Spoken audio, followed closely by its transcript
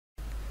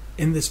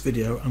In this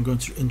video I'm going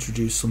to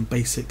introduce some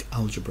basic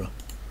algebra.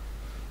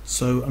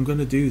 So I'm going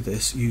to do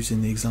this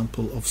using the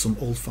example of some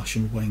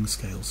old-fashioned weighing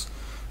scales.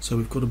 So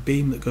we've got a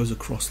beam that goes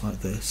across like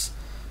this,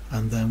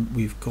 and then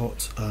we've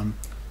got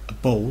a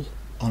bowl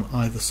on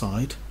either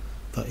side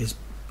that is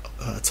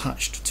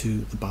attached to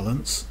the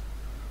balance,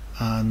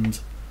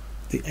 and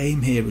the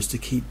aim here is to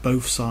keep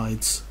both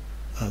sides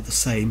the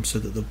same so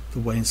that the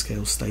weighing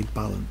scales stay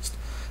balanced.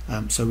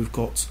 So we've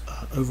got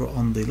over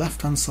on the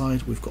left hand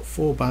side we've got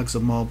 4 bags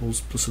of marbles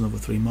plus another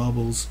 3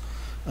 marbles,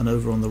 and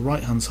over on the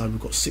right hand side we've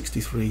got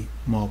 63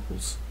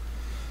 marbles.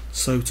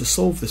 So to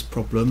solve this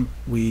problem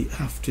we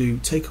have to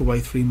take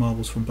away 3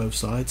 marbles from both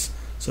sides,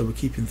 so we're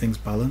keeping things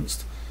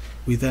balanced.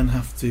 We then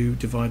have to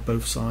divide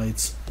both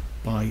sides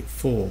by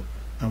 4,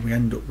 and we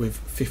end up with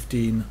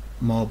 15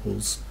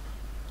 marbles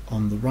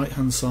on the right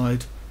hand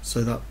side,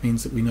 so that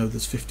means that we know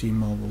there's 15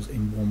 marbles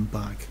in one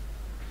bag.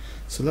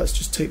 So let's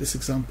just take this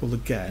example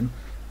again,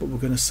 but we're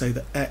going to say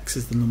that x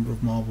is the number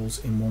of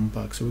marbles in one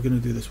bag, so we're going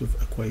to do this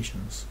with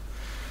equations.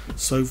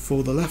 So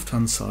for the left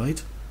hand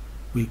side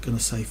we're going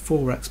to say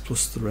 4x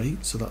plus 3,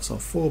 so that's our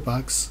 4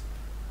 bags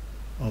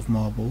of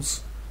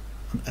marbles,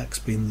 and x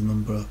being the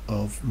number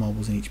of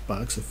marbles in each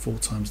bag, so 4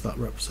 times that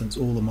represents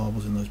all the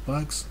marbles in those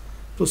bags,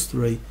 plus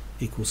 3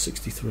 equals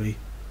 63,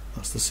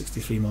 that's the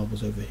 63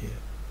 marbles over here.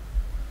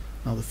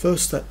 Now the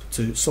first step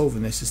to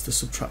solving this is to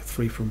subtract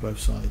 3 from both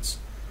sides.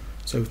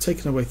 So we've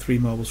taken away 3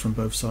 marbles from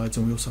both sides,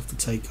 and we also have to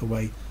take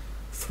away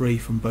 3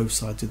 from both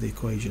sides of the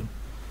equation.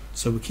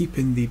 So we're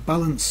keeping the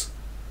balance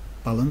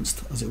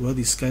balanced, as it were.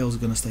 These scales are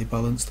going to stay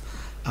balanced,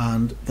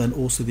 and then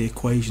also the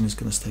equation is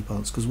going to stay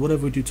balanced, because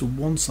whatever we do to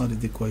one side of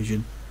the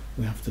equation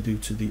we have to do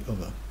to the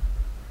other.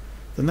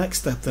 The next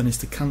step then is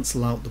to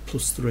cancel out the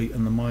plus 3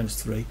 and the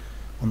minus 3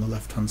 on the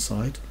left hand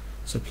side.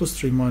 So plus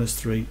 3 minus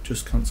 3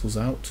 just cancels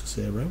out to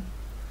 0.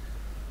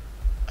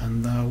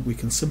 And now we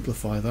can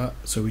simplify that,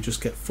 so we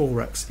just get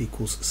 4x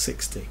equals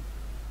 60.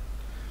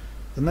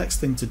 The next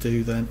thing to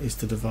do then is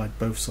to divide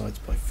both sides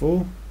by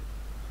 4.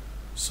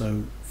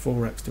 So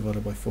 4x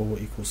divided by 4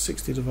 equals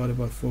 60 divided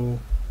by 4.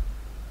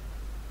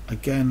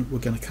 Again, we're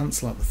going to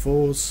cancel out the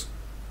 4's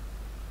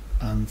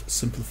and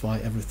simplify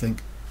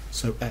everything,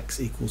 so x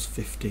equals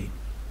 15.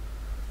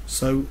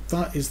 So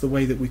that is the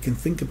way that we can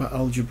think about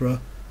algebra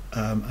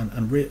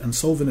and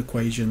solving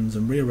equations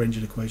and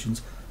rearranging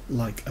equations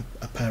like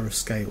a pair of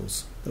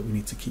scales that we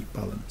need to keep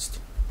balanced.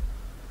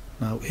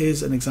 Now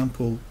here's an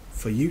example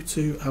for you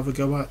to have a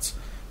go at.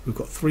 We've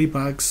got 3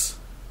 bags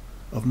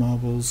of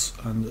marbles,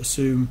 and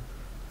assume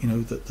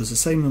that there's the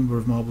same number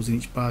of marbles in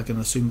each bag, and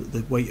assume that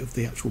the weight of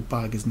the actual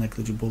bag is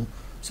negligible,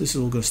 so this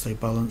is all going to stay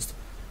balanced.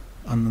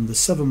 And then there's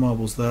 7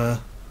 marbles there,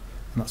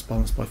 and that's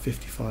balanced by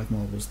 55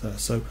 marbles there.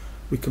 So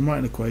we can write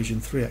an equation,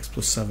 3x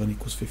plus 7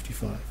 equals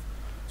 55.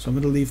 So I'm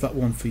going to leave that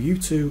one for you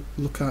to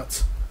look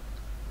at,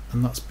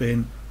 and that's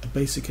been a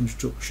basic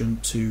introduction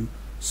to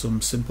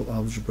some simple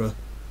algebra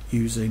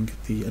using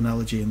the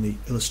analogy and the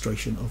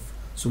illustration of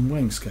some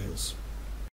weighing scales.